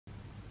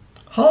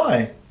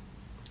Hi,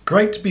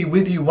 great to be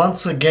with you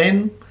once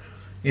again.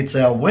 It's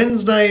our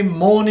Wednesday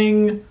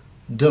morning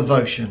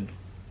devotion.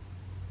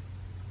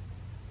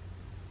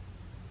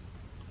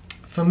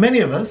 For many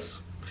of us,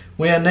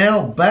 we are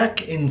now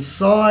back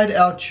inside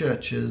our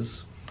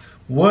churches,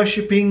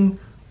 worshipping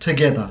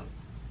together.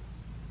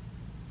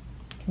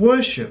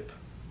 Worship.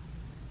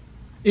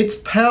 It's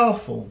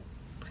powerful.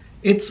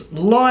 It's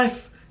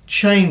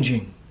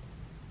life-changing.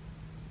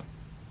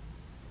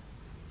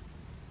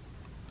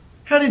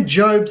 How did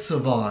Job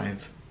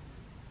survive?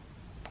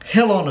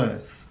 Hell on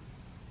earth.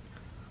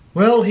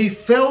 Well, he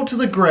fell to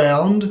the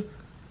ground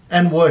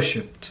and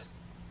worshipped.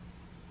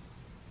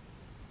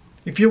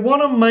 If you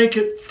want to make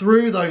it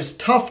through those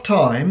tough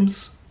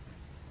times,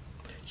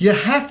 you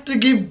have to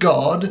give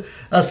God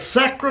a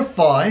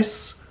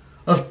sacrifice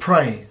of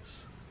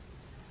praise.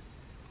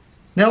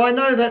 Now, I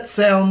know that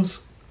sounds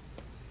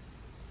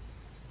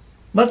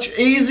much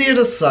easier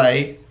to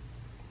say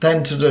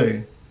than to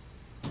do,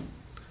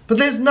 but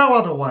there's no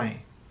other way.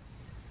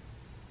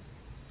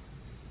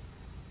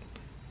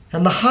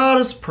 And the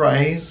hardest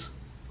praise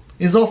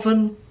is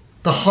often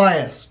the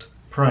highest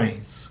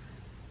praise.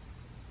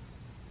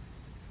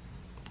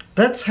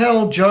 That's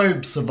how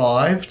Job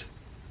survived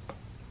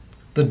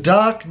the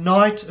dark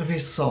night of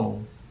his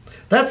soul.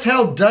 That's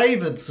how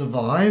David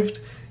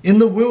survived in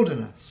the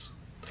wilderness.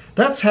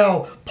 That's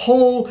how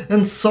Paul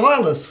and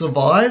Silas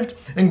survived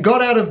and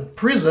got out of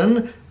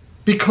prison,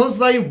 because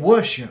they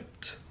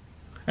worshipped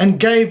and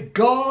gave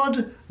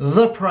God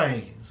the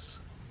praise.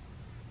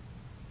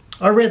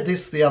 I read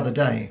this the other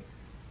day.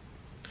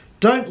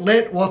 Don't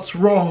let what's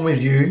wrong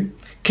with you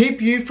keep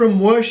you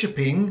from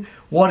worshipping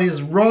what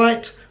is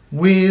right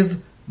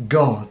with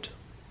God.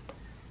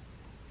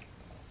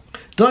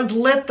 Don't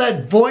let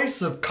that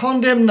voice of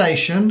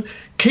condemnation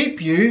keep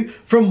you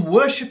from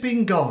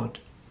worshipping God.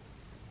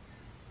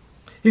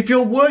 If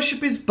your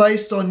worship is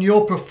based on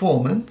your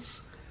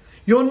performance,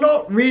 you're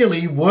not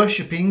really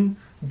worshipping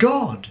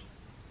God.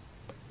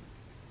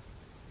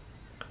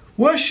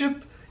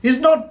 Worship is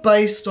not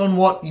based on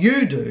what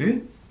you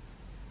do.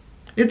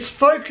 Its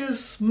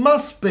focus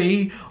must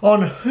be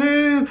on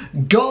who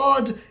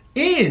God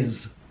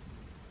is.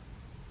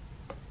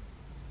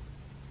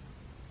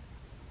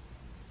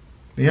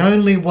 The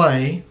only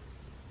way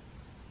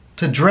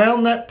to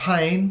drown that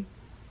pain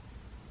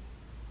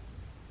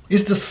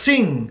is to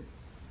sing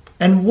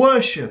and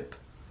worship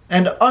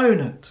and own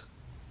it.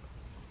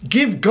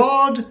 Give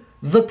God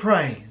the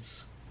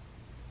praise.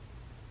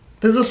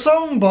 There's a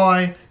song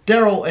by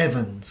Daryl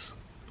Evans.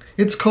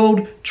 It's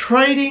called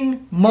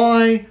Trading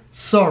My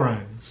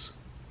Sorrows.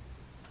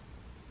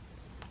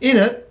 In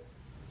it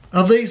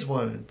are these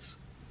words: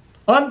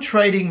 I'm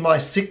trading my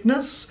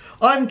sickness,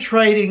 I'm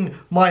trading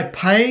my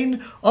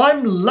pain,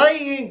 I'm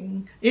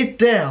laying it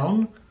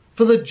down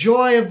for the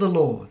joy of the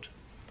Lord.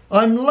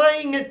 I'm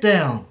laying it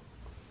down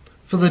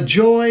for the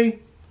joy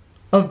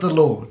of the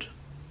Lord.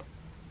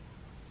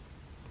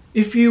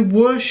 If you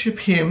worship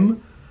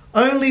Him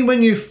only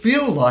when you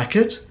feel like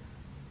it,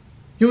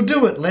 you'll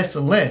do it less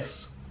and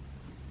less.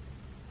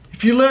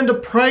 If you learn to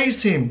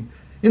praise Him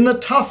in the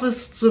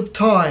toughest of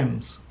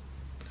times,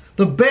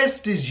 the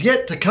best is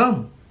yet to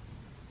come.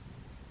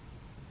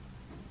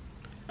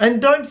 And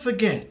don't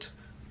forget,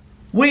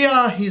 we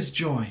are His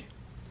joy.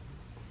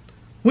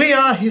 We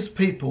are His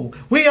people.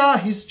 We are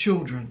His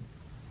children.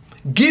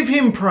 Give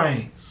Him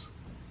praise.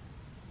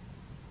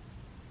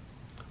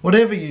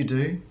 Whatever you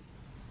do,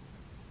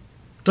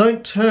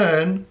 don't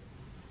turn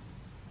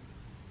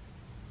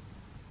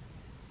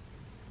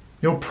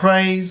your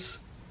praise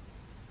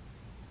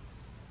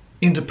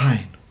into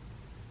pain.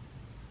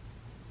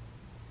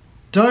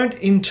 Don't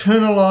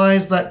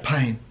internalize that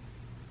pain.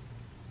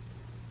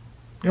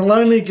 It'll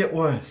only get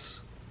worse.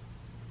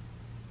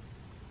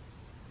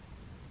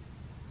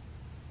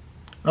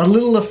 A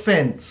little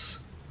offense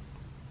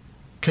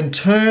can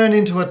turn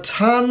into a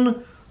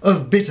ton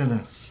of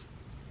bitterness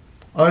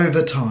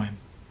over time.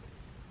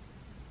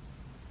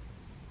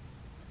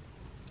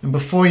 And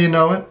before you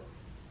know it,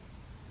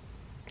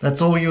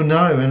 that's all you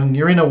know, and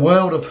you're in a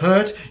world of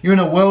hurt, you're in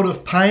a world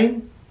of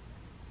pain,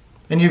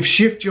 and you've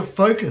shifted your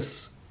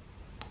focus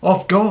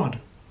off God.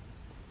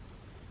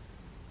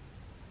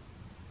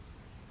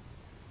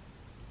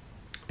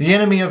 The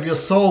enemy of your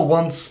soul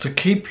wants to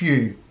keep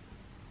you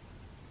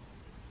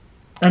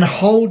and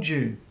hold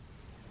you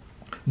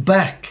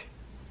back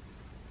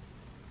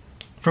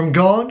from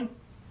God,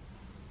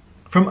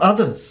 from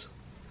others.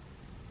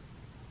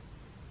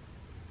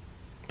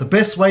 The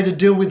best way to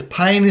deal with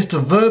pain is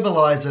to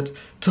verbalize it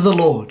to the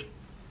Lord.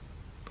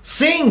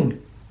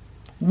 Sing,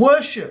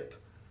 worship,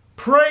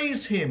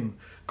 praise Him,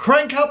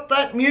 crank up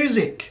that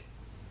music.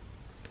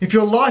 If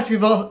your life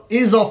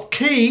is off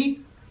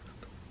key,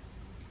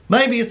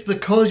 maybe it's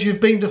because you've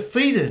been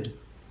defeated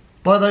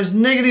by those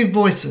negative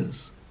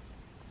voices.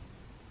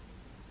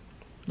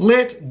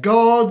 Let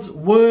God's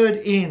word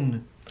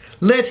in.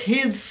 Let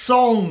His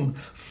song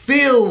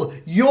fill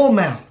your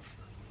mouth.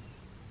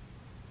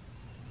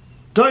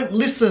 Don't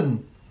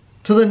listen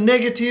to the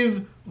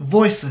negative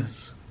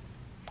voices.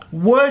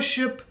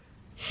 Worship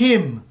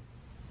Him.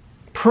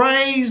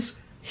 Praise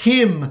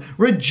Him.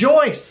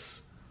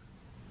 Rejoice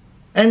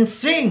and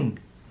sing.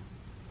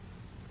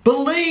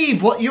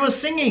 Believe what you are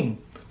singing.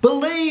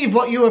 Believe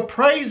what you are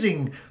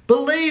praising.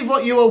 Believe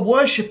what you are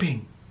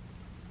worshipping.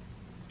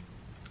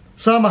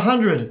 Psalm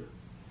 100.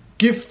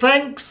 Give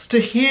thanks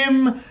to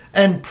Him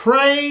and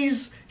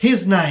praise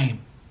His name.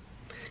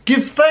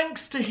 Give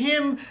thanks to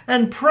Him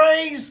and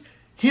praise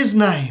His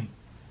name.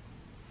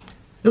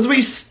 As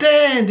we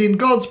stand in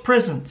God's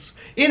presence,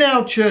 in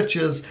our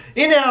churches,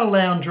 in our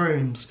lounge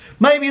rooms,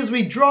 maybe as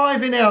we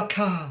drive in our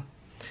car,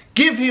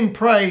 give Him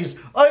praise.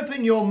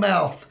 Open your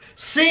mouth.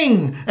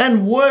 Sing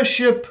and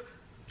worship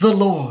the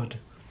Lord.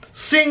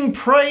 Sing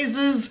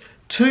praises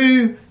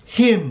to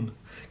Him.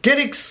 Get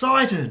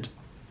excited.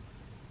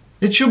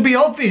 It should be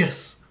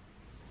obvious.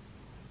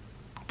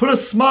 Put a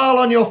smile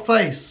on your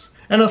face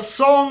and a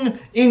song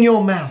in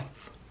your mouth.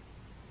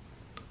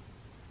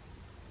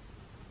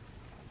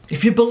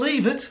 If you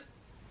believe it,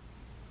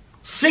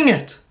 sing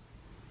it,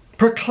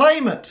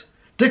 proclaim it,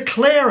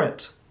 declare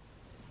it.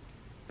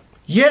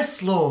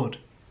 Yes, Lord.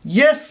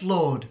 Yes,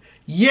 Lord.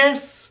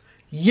 Yes,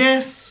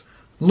 yes,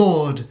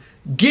 Lord.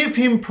 Give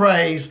Him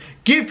praise,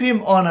 give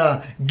Him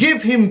honor,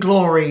 give Him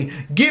glory,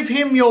 give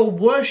Him your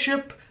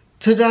worship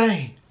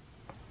today.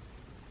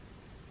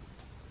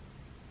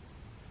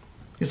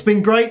 It's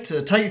been great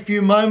to take a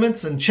few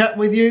moments and chat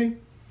with you.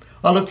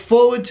 I look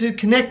forward to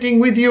connecting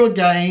with you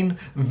again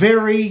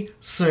very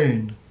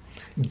soon.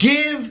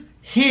 Give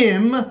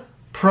Him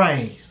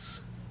praise.